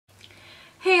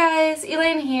Hey guys,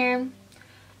 Elaine here.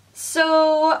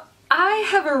 So, I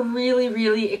have a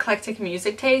really eclectic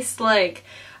music taste. Like,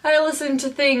 I listen to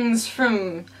things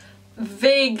from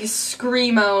vague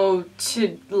screamo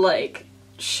to, like,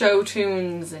 show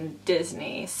tunes and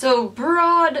Disney. So,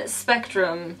 broad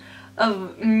spectrum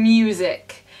of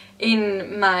music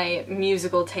in my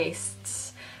musical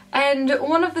tastes. And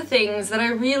one of the things that I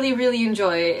really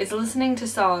enjoy is listening to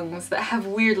songs that have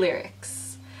weird lyrics.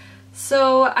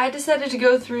 So I decided to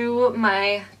go through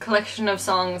my collection of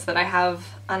songs that I have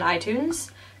on iTunes,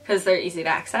 because they're easy to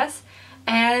access,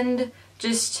 and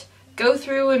just go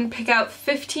through and pick out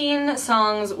 15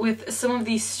 songs with some of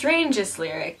the strangest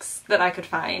lyrics that I could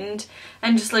find,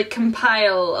 and just like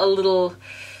compile a little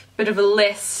bit of a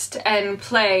list and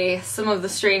play some of the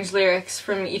strange lyrics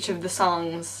from each of the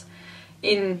songs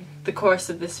in the course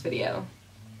of this video.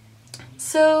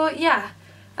 So yeah,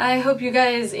 I hope you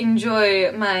guys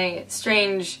enjoy my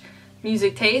strange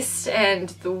music taste and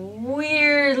the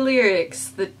weird lyrics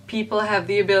that people have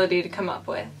the ability to come up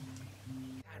with.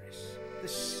 Paris, the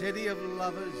city of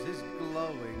lovers, is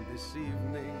glowing this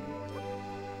evening.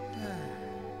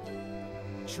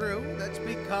 True, that's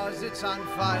because it's on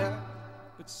fire,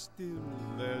 but still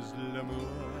there's l'amour.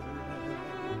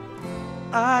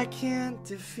 I can't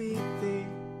defeat thee,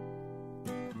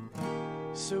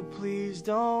 so please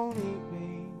don't eat me.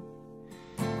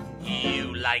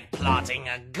 You like plotting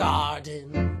a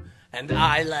garden, and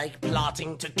I like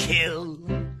plotting to kill.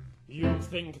 You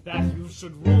think that you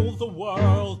should rule the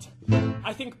world.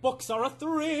 I think books are a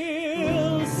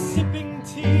thrill. Sipping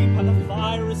tea by the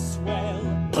fire is swell.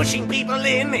 Pushing people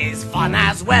in is fun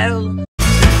as well.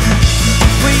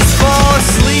 Please fall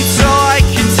asleep so I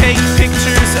can take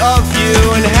pictures of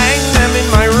you and hang them in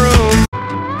my room.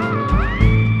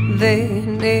 They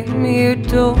name you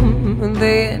dumb,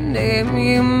 they name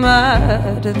you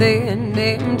mad, they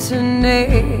name to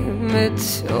name,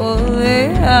 it's all they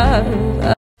have.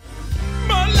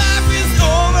 My life is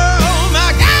over, oh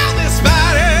my God, this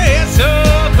body is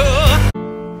over.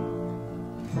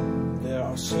 There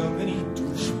are so many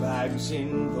douchebags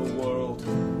in the world.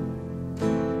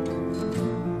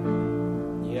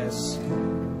 Yes,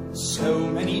 so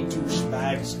many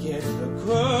douchebags get the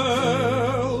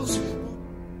girls.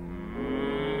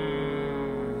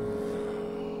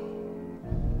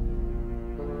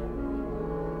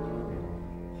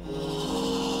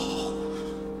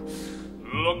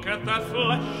 Look at that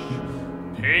flesh,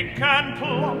 pink and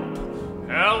plump.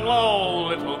 Hello,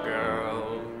 little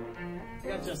girl. I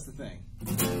got just the thing.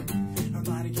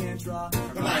 Hermione can't draw.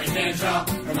 Hermione can't draw.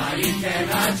 Hermione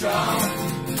cannot draw.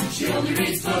 She only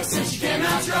reads books and she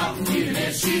cannot draw. Even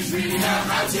if she's reading out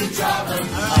how to draw them.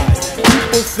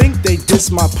 People think they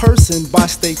diss my person by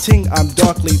stating I'm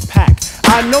darkly packed.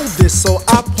 I know this, so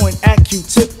I point at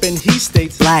Q-Tip and he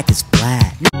states black is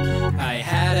black. I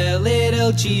had a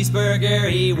little cheeseburger,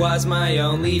 he was my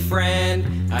only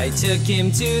friend. I took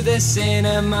him to the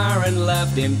cinema and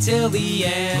loved him till the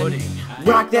end.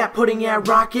 Rock that pudding, yeah,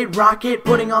 rock it,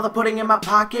 putting all the pudding in my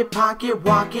pocket, walk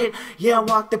it, yeah,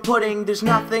 walk the pudding, there's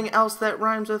nothing else that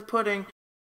rhymes with pudding.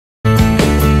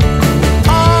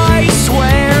 I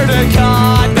swear to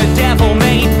God, the devil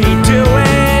made me do it.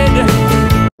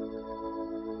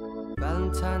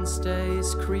 Valentine's Day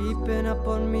is creeping up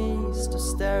on me, still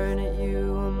staring at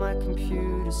you on my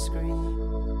computer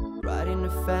screen. Writing a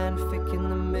fanfic in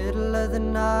the middle of the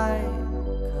night,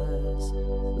 cause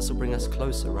this'll bring us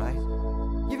closer, right?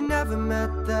 You've never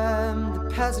met them, the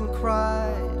peasant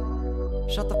cried.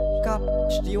 Shut the f*** up,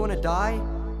 do you wanna die?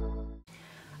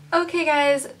 Okay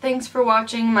guys, thanks for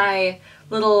watching my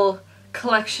little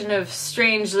collection of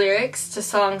strange lyrics to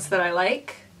songs that I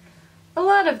like. A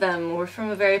lot of them were from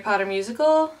a Harry Potter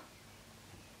musical.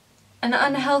 An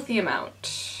unhealthy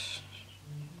amount.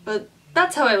 But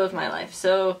that's how I live my life,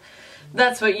 so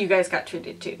that's what you guys got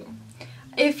treated to.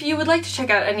 If you would like to check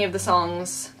out any of the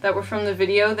songs that were from the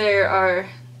video, there are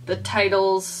the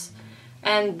titles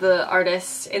and the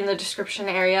artists in the description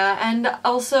area, and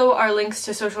also our links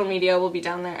to social media will be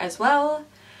down there as well.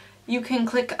 You can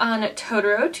click on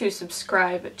Totoro to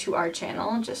subscribe to our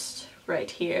channel, just right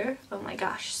here. Oh my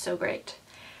gosh, so great.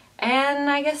 And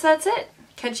I guess that's it.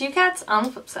 Catch you cats on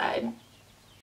the flip side.